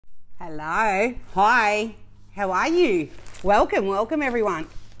Hello, hi, how are you? Welcome everyone.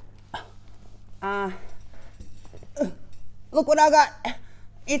 Look what I got.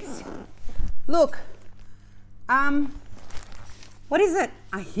 Look, what is it?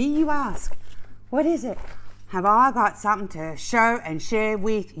 I hear you ask. What is it? Have I got something to show and share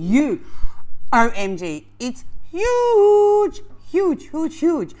with you? OMG, it's huge.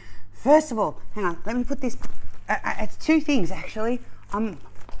 First of all, hang on, let me put this, it's two things actually.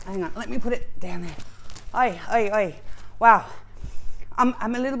 Hang on, let me put it down there. Oi. Wow.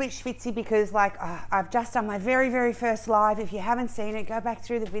 I'm a little bit schwitzy because I've just done my very first live. If you haven't seen it, go back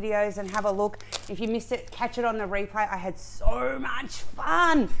through the videos and have a look. If you missed it, catch it on the replay. I had so much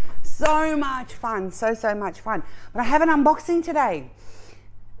fun. So much fun. But I have an unboxing today.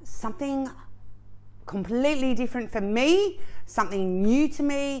 Something completely different for me, something new to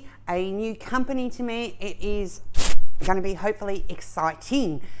me, a new company to me. It is going to be hopefully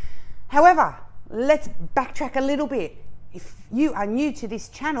exciting. However, let's backtrack a little bit. If you are new to this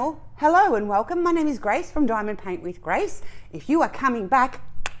channel, hello and welcome. My name is Grace from Diamond Paint with Grace. If you are coming back,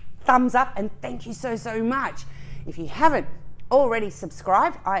 thumbs up and thank you so much. If you haven't already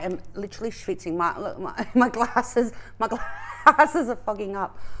subscribed, I am literally schwitzing. My glasses are fogging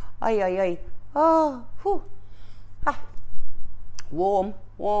up. Oh, whew. Warm.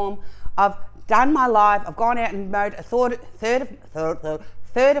 I've done my live. I've gone out and mowed a third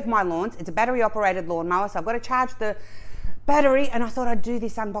of my lawns. It's a battery operated lawnmower, so I've got to charge the battery, and I thought I'd do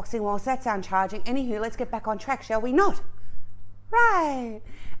this unboxing whilst that's uncharging. Anywho, let's get back on track, shall we not? Right.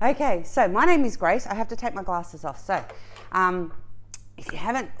 Okay, so my name is Grace. I have to take my glasses off. So if you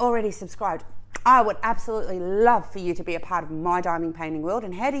haven't already subscribed, I would absolutely love for you to be a part of my diamond painting world.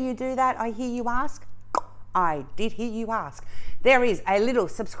 And how do you do that, I hear you ask? I did hear you ask. There is a little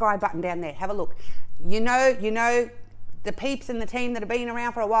subscribe button down there. Have a look. You know, the peeps and the team that have been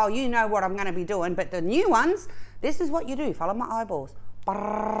around for a while, you know what I'm going to be doing. But the new ones, this is what you do. Follow my eyeballs.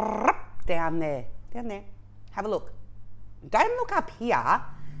 Down there. Have a look. Don't look up here.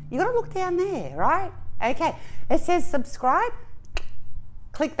 You got to look down there, right? Okay. It says subscribe.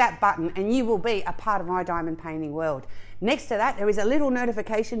 Click that button and you will be a part of my diamond painting world. Next to that, there is a little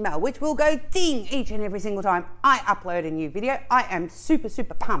notification bell which will go ding each and every single time I upload a new video. I am super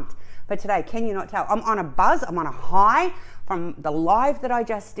pumped for today. Can you not tell? I'm on a buzz. I'm on a high from the live that I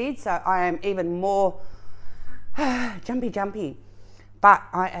just did. So I am even more jumpy. But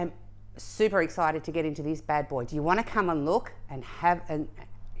I am super excited to get into this bad boy. Do you want to come and look and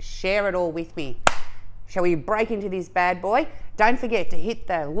share it all with me? Shall we break into this bad boy? Don't forget to hit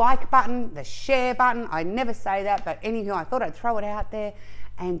the like button, the share button. I never say that, but anywho, I thought I'd throw it out there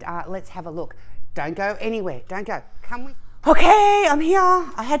and let's have a look. Don't go anywhere. Don't go. Come with. Okay, I'm here.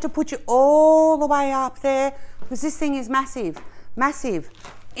 I had to put you all the way up there because this thing is massive.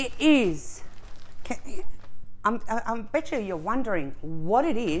 It is. I bet you're wondering what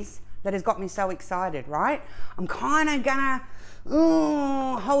it is that has got me so excited, right? I'm kind of gonna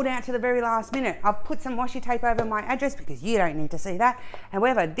hold out to the very last minute. I've put some washi tape over my address because you don't need to see that.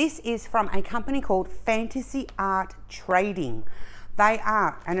 However, this is from a company called Fantasy Art Trading. They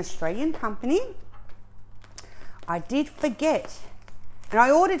are an Australian company. I did forget, and I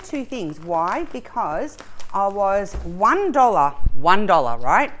ordered two things. Why? Because I was $1,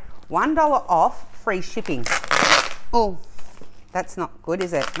 right? $1 off free shipping. Oh, that's not good,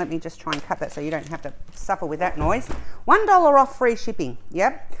 is it? Let me just try and cut that so you don't have to suffer with that noise. $1 off free shipping,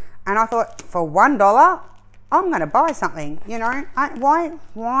 yep. And I thought, for $1, I'm going to buy something. You know,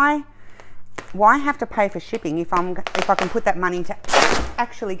 why have to pay for shipping if I can put that money into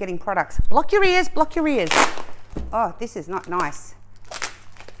actually getting products? Block your ears. Oh, this is not nice.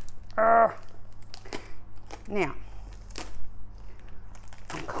 Now,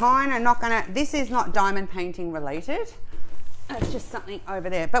 I'm kind of not going to. This is not diamond painting related. It's just something over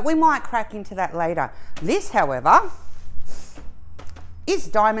there, but we might crack into that later. This, however, is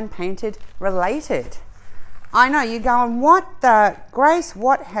diamond painted related. I know you're going, what the Grace,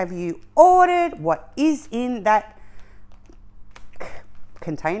 what have you ordered? What is in that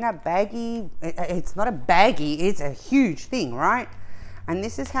container, baggie? It's not a baggie, it's a huge thing, right? And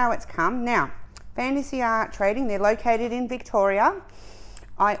this is how it's come. Now, Fantasy Art Trading, they're located in Victoria.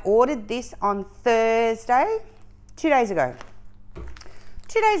 I ordered this on Thursday, 2 days ago.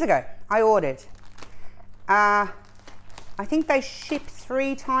 2 days ago, I ordered. I think they ship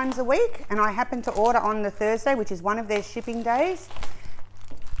 3 times a week, and I happened to order on the Thursday, which is one of their shipping days.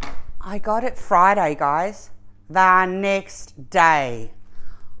 I got it Friday, guys, the next day.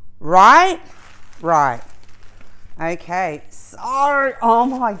 Right? Okay, so, oh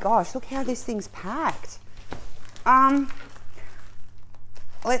my gosh, look how this thing's packed.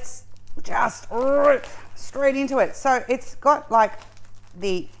 Let's just straight into it. So it's got like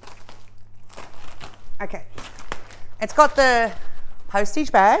the, okay, it's got the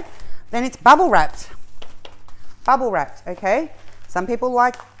postage bag, then it's bubble wrapped, okay? Some people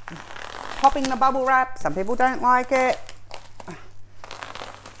like popping the bubble wrap, some people don't like it.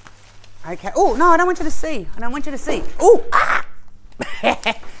 Okay, oh no, I don't want you to see, Oh, ah!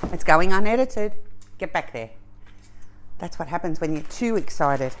 It's going unedited. Get back there. That's what happens when you're too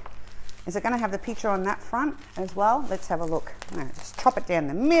excited. Is it going to have the picture on that front as well? Let's have a look. No, just chop it down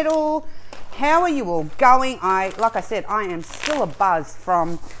the middle. How are you all going? Like I said, I am still a buzz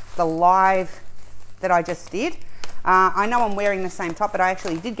from the live that I just did. I know I'm wearing the same top, but I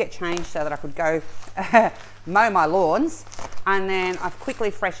actually did get changed so that I could go mow my lawns. And then I've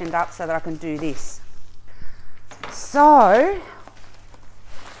quickly freshened up so that I can do this. So,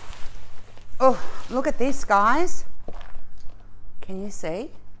 oh, look at this, guys. Can you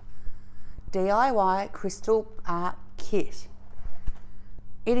see? DIY crystal art kit.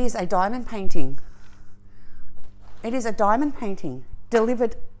 It is a diamond painting. It is a diamond painting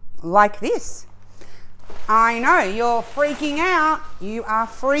delivered like this. I know, you're freaking out. You are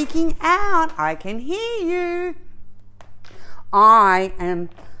freaking out. I can hear you. I am,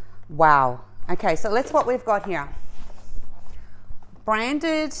 wow. Okay, so let's what we've got here.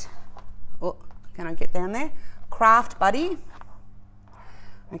 Branded, oh, can I get down there? Craft Buddy.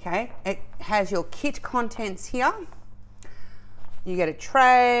 Okay, it has your kit contents here. You get a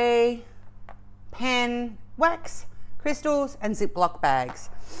tray, pen, wax, crystals, and Ziploc bags.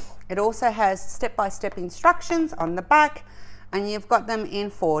 It also has step-by-step instructions on the back, and you've got them in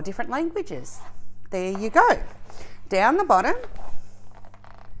 4 different languages. There you go. Down the bottom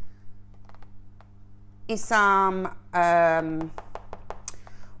is some,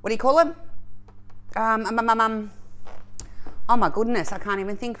 what do you call them? Oh my goodness, I can't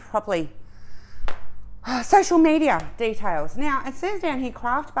even think properly. Social media details. Now, it says down here,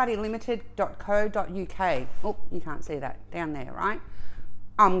 craftbuddylimited.co.uk. Oh, you can't see that down there, right?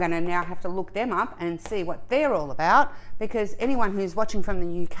 I'm going to now have to look them up and see what they're all about, because anyone who's watching from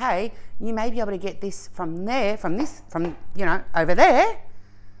the UK, you may be able to get this from there, from you know, over there,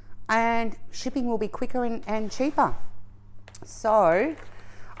 and shipping will be quicker and cheaper. So,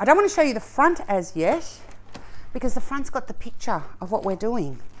 I don't want to show you the front as yet, because the front's got the picture of what we're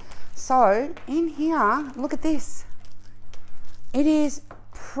doing. So in here, look at this. It is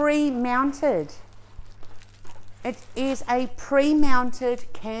pre-mounted. It is a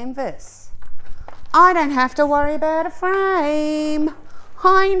pre-mounted canvas. I don't have to worry about a frame.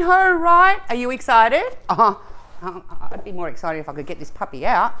 I know, right? Are you excited? I'd be more excited if I could get this puppy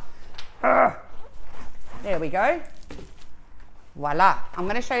out. There we go. Voila. I'm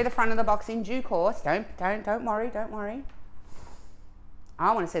going to show you the front of the box in due course. Don't worry.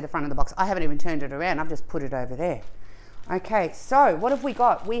 I want to see the front of the box. I haven't even turned it around. I've just put it over there. Okay, so what have we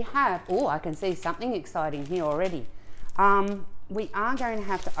got? We have, oh, I can see something exciting here already. We are going to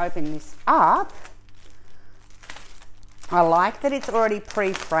have to open this up. I like that it's already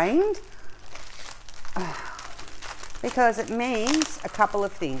pre-framed because it means a couple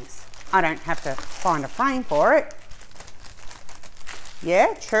of things. I don't have to find a frame for it.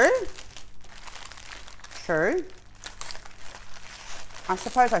 Yeah, true. I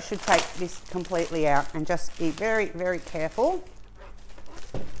suppose I should take this completely out and just be very, very careful,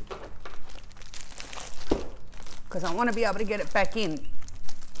 because I want to be able to get it back in,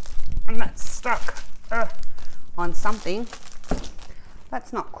 and that's stuck on something.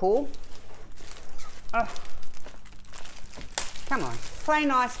 That's not cool. Come on, play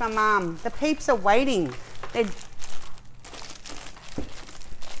nice for Mum. The peeps are waiting. They're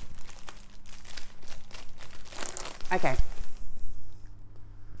okay.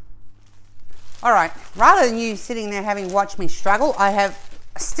 All right, rather than you sitting there having watched me struggle, I have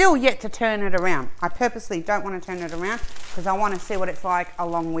still yet to turn it around. I purposely don't want to turn it around because I want to see what it's like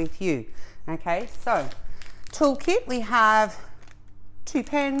along with you. Okay, so toolkit, we have 2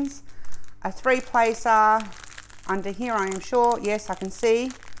 pens, a 3-placer. Under here, I am sure, yes, I can see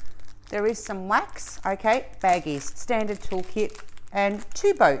there is some wax. Okay, baggies, standard toolkit, and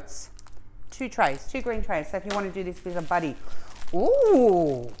 2 boats, 2 trays, 2 green trays. So if you want to do this with a buddy.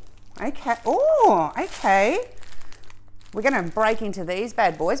 Ooh, okay, oh, okay. We're going to break into these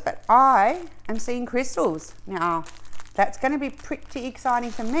bad boys, but I am seeing crystals. Now, that's going to be pretty exciting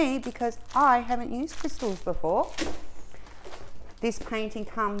for me because I haven't used crystals before. This painting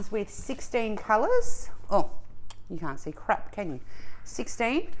comes with 16 colours. Oh, you can't see crap, can you?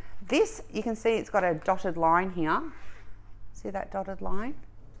 16. This, you can see it's got a dotted line here. See that dotted line?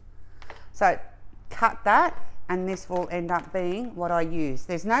 So cut that and this will end up being what I use.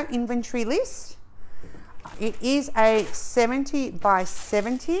 There's no inventory list. It is a 70 by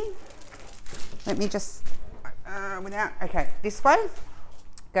 70. Let me just, okay, this way,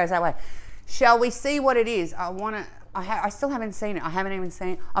 goes that way. Shall we see what it is? I still haven't seen it. I haven't even seen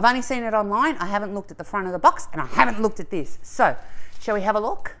it. I've only seen it online. I haven't looked at the front of the box, and I haven't looked at this. So, shall we have a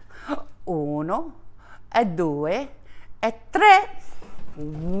look? Uno, e due, e tre.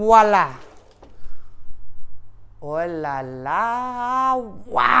 Voila. Oh la la.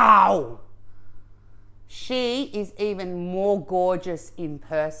 Wow. She is even more gorgeous in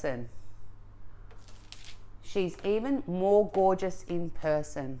person. She's even more gorgeous in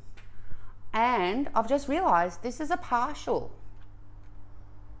person. And I've just realized this is a partial.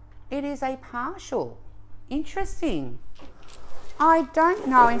 It is a partial. Interesting. I don't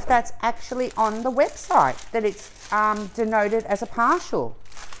know if that's actually on the website, that it's denoted as a partial.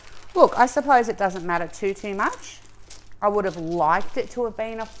 Look, I suppose it doesn't matter too much. I would have liked it to have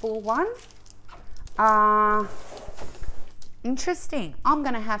been a full one. Interesting. I'm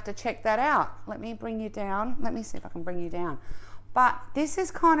going to have to check that out. Let me bring you down. Let me see if I can bring you down. But this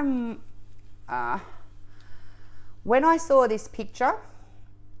is kind of... when I saw this picture,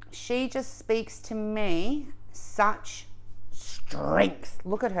 she just speaks to me such strength.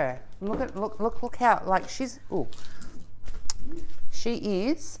 Look at her. Look how, like, she's... Ooh. She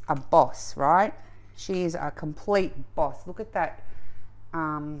is a boss, right? She is a complete boss. Look at that.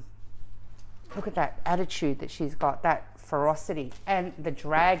 Look at that attitude that she's got, that ferocity, and the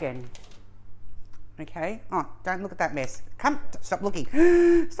dragon. Okay. Oh, don't look at that mess. Come, stop looking.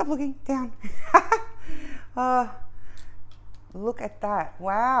 Stop looking down. Oh, look at that.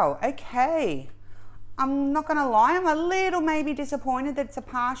 Wow. Okay. I'm not going to lie. I'm a little maybe disappointed that it's a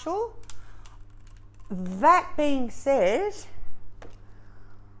partial. That being said,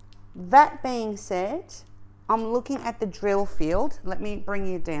 I'm looking at the drill field. Let me bring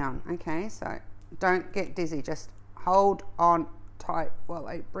you down. Okay, so don't get dizzy. Just hold on tight while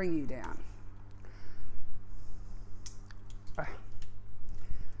I bring you down. Oh.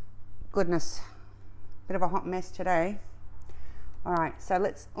 Goodness, bit of a hot mess today. All right, so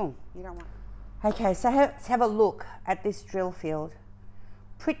let's, oh, you don't want. Okay, so let's have a look at this drill field.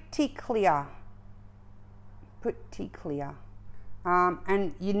 Pretty clear. Pretty clear.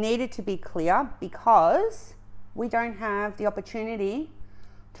 And you need it to be clear because we don't have the opportunity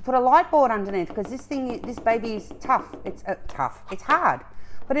to put a light board underneath, because this baby is tough. It's tough. It's hard,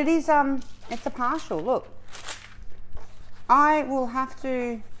 but it is. It's a partial. Look, I will have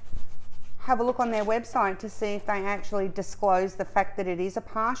to have a look on their website to see if they actually disclose the fact that it is a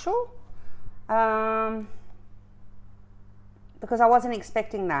partial, because I wasn't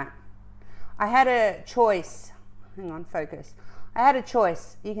expecting that. I had a choice. Hang on, focus. I had a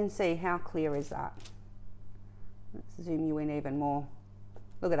choice. You can see how clear is that. Let's zoom you in even more.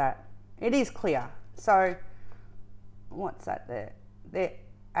 Look at that. It is clear. So what's that there? The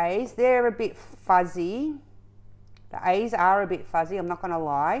A's, they're a bit fuzzy. The A's are a bit fuzzy, I'm not going to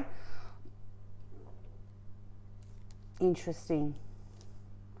lie. Interesting.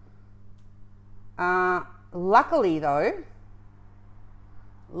 Luckily though,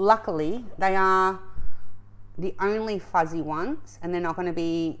 they are the only fuzzy ones, and they're not going to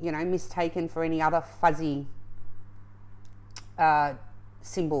be, you know, mistaken for any other fuzzy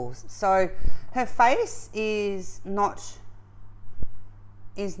symbols. So her face is not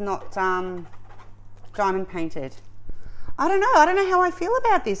diamond painted. I don't know how I feel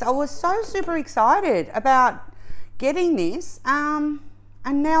about this. I was so super excited about getting this, and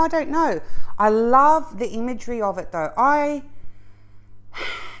now I don't know. I love the imagery of it though. I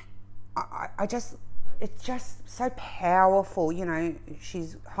just, it's just so powerful, you know.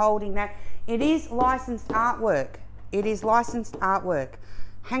 She's holding that. It is licensed artwork. It is licensed artwork.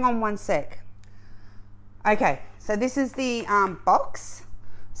 Hang on one sec. Okay, so this is the box.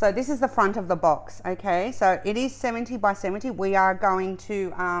 So this is the front of the box. Okay, so it is 70 by 70. We are going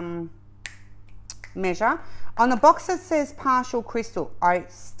to measure. On the box it says partial crystal. I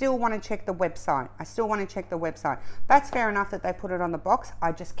still want to check the website. That's fair enough that they put it on the box.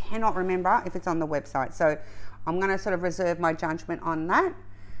 I just cannot remember if it's on the website. So I'm going to sort of reserve my judgment on that.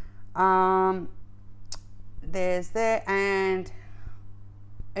 There's there, and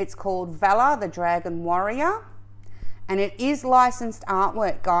it's called Valour, the Dragon Warrior. And it is licensed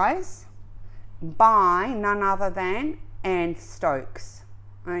artwork, guys, by none other than Anne Stokes.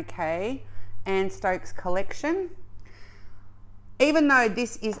 Okay, Anne Stokes collection. Even though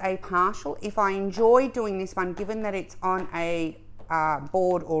this is a partial, if I enjoy doing this one, given that it's on a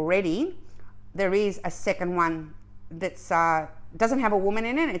board already, there is a second one that's doesn't have a woman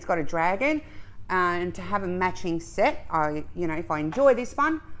in it. It's got a dragon. and to have a matching set. You know, if I enjoy this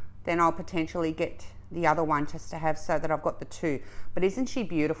one, then I'll potentially get the other one just to have, so that I've got the two. But isn't she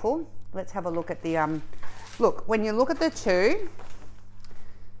beautiful? Let's have a look at the, look, when you look at the two,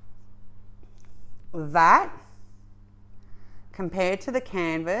 that compared to the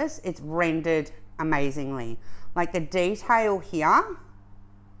canvas, it's rendered amazingly. Like the detail here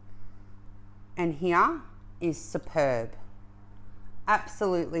and here is superb.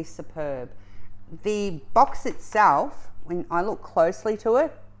 Absolutely superb. The box itself, when I look closely to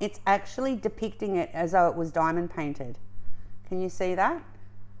it, it's actually depicting it as though it was diamond painted. Can you see that?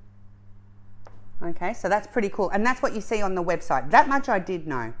 Okay, so that's pretty cool. And that's what you see on the website. That much I did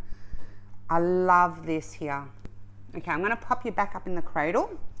know. I love this here. Okay, I'm going to pop you back up in the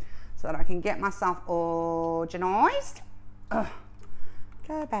cradle so that I can get myself organised.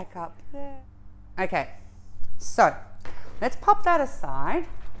 Go back up there. Okay, so let's pop that aside.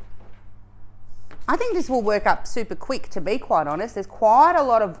 I think this will work up super quick, to be quite honest. There's quite a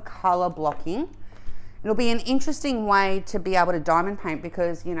lot of colour blocking. It'll be an interesting way to be able to diamond paint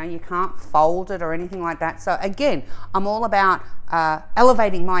because, you know, you can't fold it or anything like that. So again, I'm all about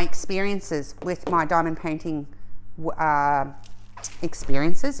elevating my experiences with my diamond painting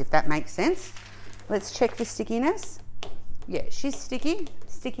experiences, if that makes sense. Let's check the stickiness. Yeah, she's sticky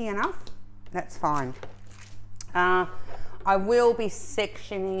enough. That's fine. I will be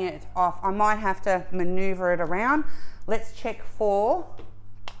sectioning it off. I might have to maneuver it around. Let's check for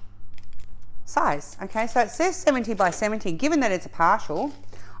size. Okay, so it says 70 by 70. Given that it's a partial,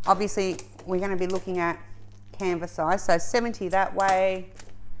 obviously we're going to be looking at canvas size. So 70 that way,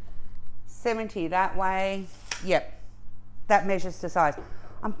 70 that way. Yep, that measures to size.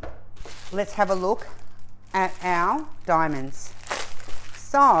 Let's have a look at our diamonds.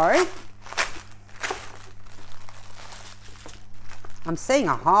 So I'm seeing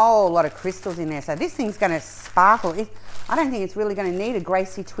a whole lot of crystals in there. So this thing's going to sparkle. I don't think it's really going to need a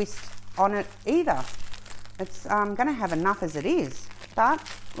Gracie twist on it either. It's going to have enough as it is. But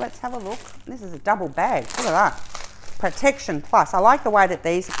let's have a look. This is a double bag. Look at that. Protection Plus. I like the way that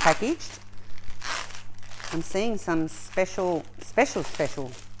these are packaged. I'm seeing some special.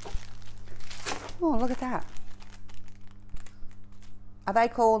 Oh, look at that. Are they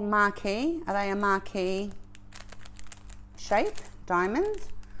called marquee? Are they a marquee shape? Diamonds?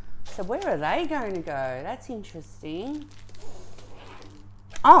 So where are they going to go? That's interesting.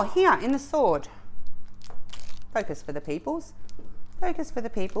 Oh, here in the sword. Focus for the peoples. Focus for the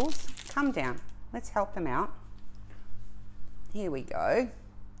peoples. Come down. Let's help them out. Here we go.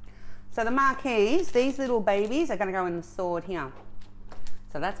 So the marquees, these little babies are going to go in the sword here.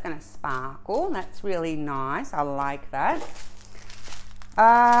 So that's going to sparkle. That's really nice. I like that.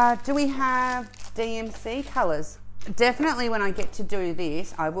 Do we have DMC colours? Definitely when I get to do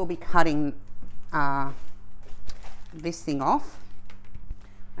this, I will be cutting this thing off.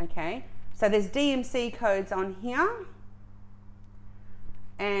 Okay, so there's DMC codes on here.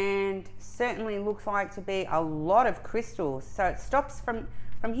 And certainly looks like to be a lot of crystals. So it stops from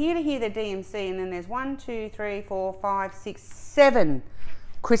here to here, the DMC, and then there's 1, 2, 3, 4, 5, 6, 7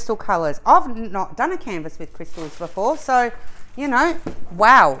 crystal colours. I've not done a canvas with crystals before, so, you know,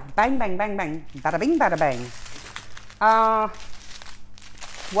 wow. Bang, bang, bang, bang. Bada bing, bada bang.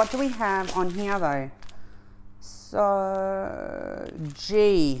 What do we have on here though? So,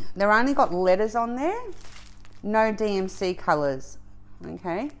 G. They've only got letters on there. No DMC colours.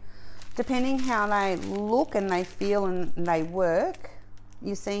 Okay. Depending how they look and they feel and they work,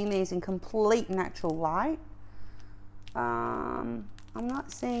 you're seeing these in complete natural light. I'm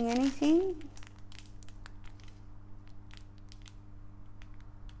not seeing anything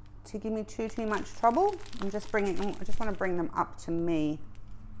to give me too much trouble. I just want to bring them up to me.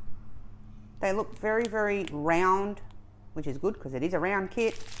 They look very, very round, which is good because it is a round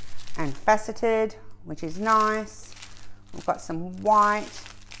kit, and faceted, which is nice. We've got some white.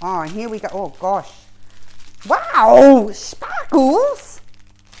 Oh, and here we go. Oh gosh. Wow, sparkles.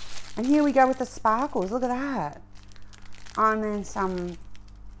 And here we go with the sparkles. Look at that. And then some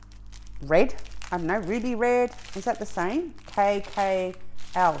red. I don't know, ruby red. Is that the same? KKL.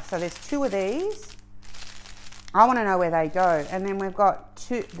 So there's 2 of these. I want to know where they go. And then we've got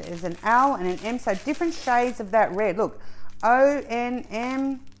 2. There's an L and an M. So different shades of that red. Look. O, N,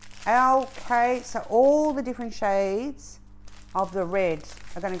 M, L, K. So all the different shades of the red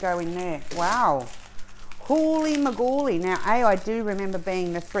are going to go in there. Wow. Holy magooly. Now, I do remember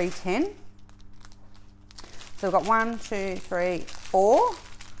being the 310. So we've got 1, 2, 3, 4.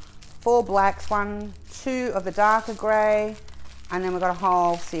 4 blacks, 1, 2 of the darker grey, and then we've got a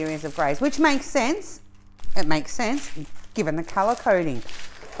whole series of greys, which makes sense. It makes sense given the colour coding.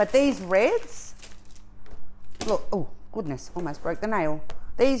 But these reds, Look, oh goodness, almost broke the nail.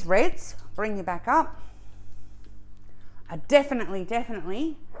 These reds, bring you back up, are definitely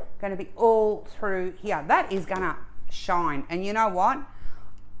going to be all through here. That is going to shine. And you know what?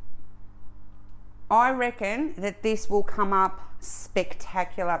 I reckon that this will come up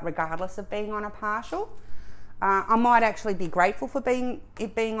spectacular regardless of being on a partial. I might actually be grateful for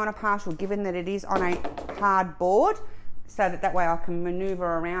it being on a partial, given that it is on a hard board, so that way I can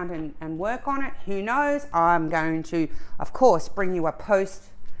maneuver around and work on it. Who knows? I'm going to, of course, bring you a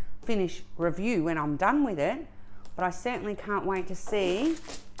post-finish review when I'm done with it, but I certainly can't wait to see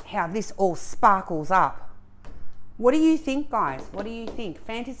how this all sparkles up. What do you think, guys? What do you think?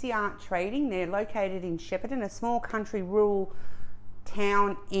 Fantasy Art Trading, they're located in Shepparton, a small country rural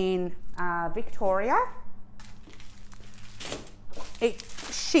town in Victoria. It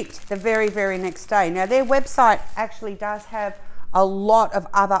shipped the very next day. Now their website actually does have a lot of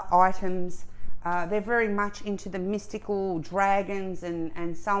other items. They're very much into the mystical dragons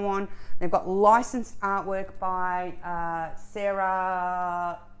and so on. They've got licensed artwork by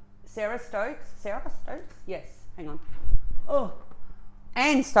Sarah Stokes. Sarah Stokes? Yes, hang on. Oh,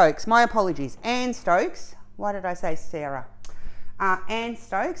 Anne Stokes, my apologies. Anne Stokes. Why did I say Sarah? Anne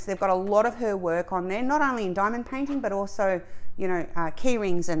Stokes. They've got a lot of her work on there, not only in diamond painting, but also, you know, key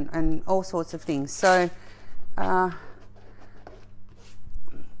rings and all sorts of things. So, I'm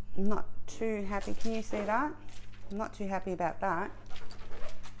not too happy. Can you see that? I'm not too happy about that.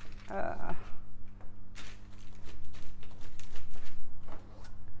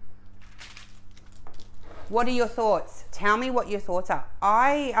 What are your thoughts? Tell me what your thoughts are.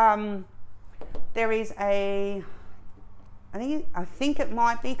 There is a, I think it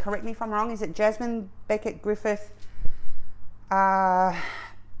might be, correct me if I'm wrong, is it Jasmine Beckett Griffith,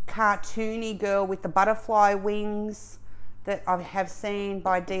 cartoony girl with the butterfly wings that I have seen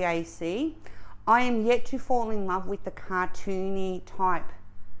by DAC. I am yet to fall in love with the cartoony type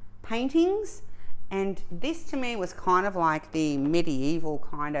paintings, and this to me was kind of like the medieval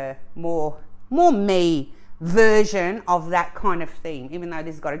kind of more me version of that kind of theme, even though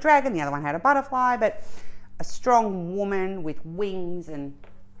this has got a dragon, the other one had a butterfly, but a strong woman with wings and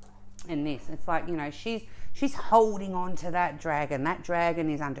this. It's like, you know, she's holding on to that dragon. That dragon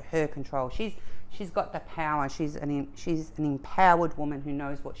is under her control. She's got the power. She's an empowered woman who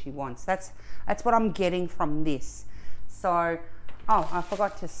knows what she wants. That's what I'm getting from this. So, oh, I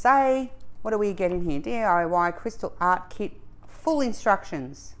forgot to say, what are we getting here? DIY crystal art kit, full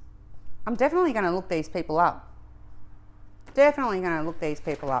instructions. I'm definitely going to look these people up. Definitely going to look these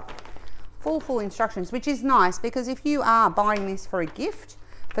people up. Full instructions, which is nice, because if you are buying this for a gift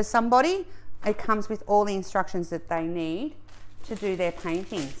for somebody, it comes with all the instructions that they need to do their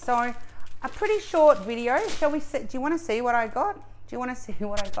painting. So a pretty short video. Shall we see? Do you want to see what I got? Do you want to see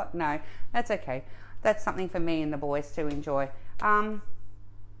what I got? No, that's okay. That's something for me and the boys to enjoy. Oh,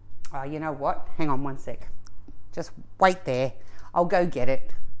 you know what? Hang on one sec. Just wait there. I'll go get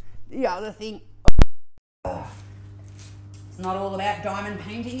it. The other thing, it's not all about diamond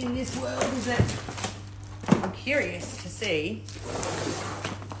painting in this world, is it? I'm curious to see.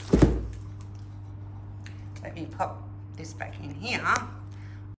 Let me pop this back in here.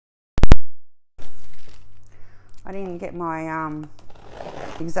 I didn't get my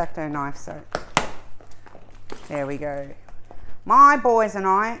X-Acto knife, so there we go. My boys and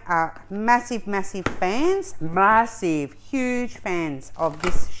I are massive fans, huge fans of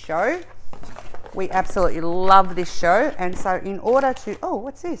this show. We absolutely love this show, and so in order to, oh,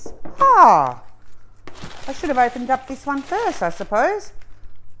 what's this? Ah, I should have opened up this one first, I suppose.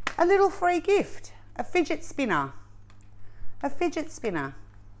 A little free gift, a fidget spinner. A fidget spinner.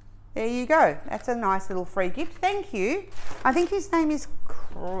 There you go. That's a nice little free gift. Thank you. I think his name is,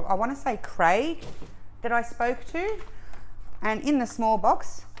 I want to say Craig, that I spoke to. And in the small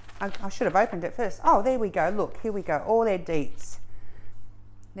box, I should have opened it first. Oh, there we go. Look, here we go. All their deets.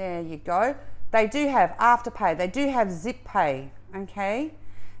 There you go. They do have Afterpay. They do have Zip Pay, okay?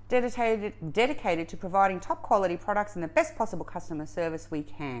 Dedicated to providing top quality products and the best possible customer service we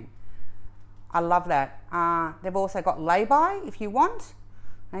can. I love that. They've also got lay-by if you want,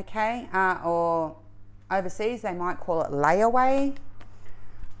 okay? Or overseas, they might call it layaway.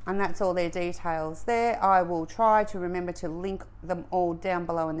 And that's all their details there. I will try to remember to link them all down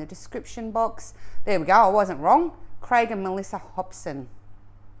below in the description box. There we go, I wasn't wrong. Craig and Melissa Hobson.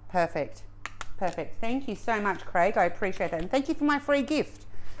 Perfect. Thank you so much, Craig. I appreciate that. And thank you for my free gift.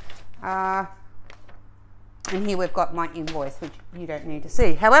 And here we've got my invoice, which you don't need to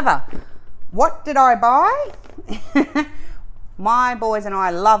see. However, what did I buy? My boys and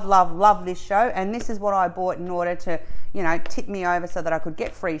I love this show, and this is what I bought in order to, you know, tip me over so that I could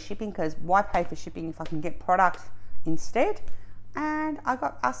get free shipping, because why pay for shipping if I can get product instead? And I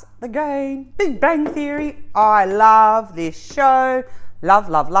got Us Again, Big Bang Theory. I love this show.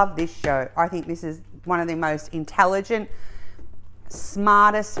 Love this show. I think this is one of the most intelligent,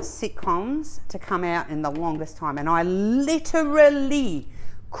 smartest sitcoms to come out in the longest time. And I literally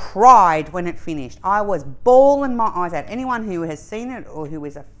cried when it finished. I was bawling my eyes out. Anyone who has seen it or who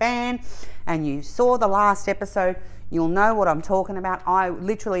is a fan and you saw the last episode, you'll know what I'm talking about. I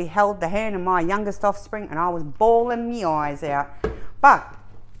literally held the hand of my youngest offspring and I was bawling my eyes out. But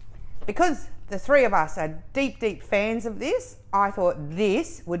because the three of us are deep fans of this, I thought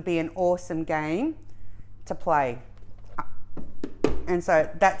this would be an awesome game to play. And so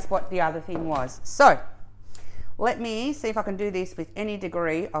that's what the other thing was. So let me see if I can do this with any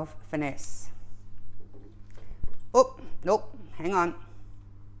degree of finesse. Oh, nope, hang on.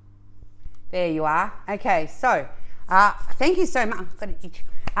 There you are. Okay, so thank you so much.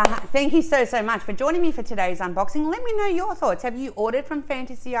 Thank you so much for joining me for today's unboxing. Let me know your thoughts. Have you ordered from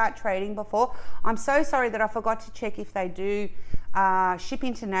Fantasy Art Trading before? I'm so sorry that I forgot to check if they do ship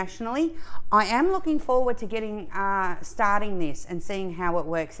internationally. I am looking forward to getting starting this and seeing how it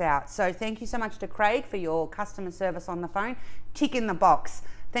works out. So thank you so much to Craig for your customer service on the phone. Tick in the box.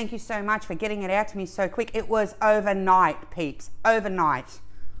 Thank you so much for getting it out to me so quick. It was overnight, peeps, overnight.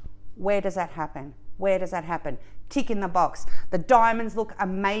 Where does that happen? Where does that happen? Tick in the box. The diamonds look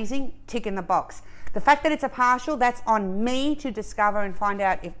amazing. Tick in the box. The fact that it's a partial, that's on me to discover and find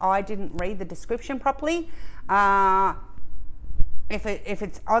out if I didn't read the description properly. If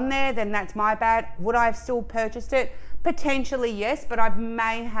it's on there, then that's my bad. Would I have still purchased it? Potentially, yes, but I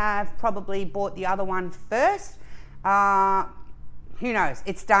may have probably bought the other one first. Who knows?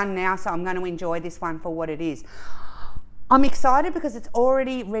 It's done now, so I'm going to enjoy this one for what it is. I'm excited because it's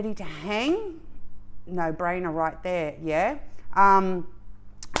already ready to hang. No brainer right there, yeah. And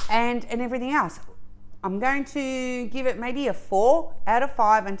everything else. I'm going to give it maybe a 4 out of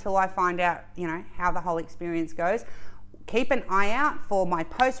 5 until I find out, you know, how the whole experience goes. Keep an eye out for my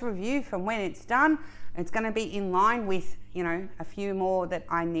post review from when it's done. It's going to be in line with, you know, a few more that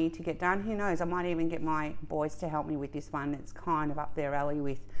I need to get done. Who knows? I might even get my boys to help me with this one. It's kind of up their alley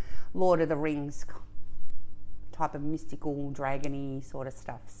with Lord of the Rings type of mystical, dragony sort of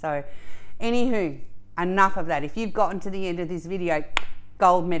stuff. So, anywho, enough of that. If you've gotten to the end of this video,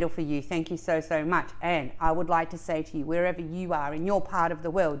 gold medal for you. Thank you so much. And I would like to say to you, wherever you are in your part of the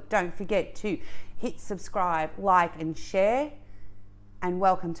world, don't forget to hit subscribe, like and share. And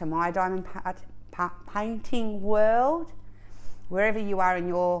welcome to my diamond painting world. Wherever you are in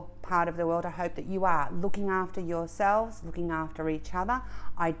your part of the world, I hope that you are looking after yourselves, looking after each other.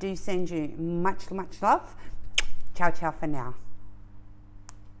 I do send you much love. Ciao for now.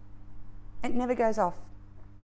 It never goes off.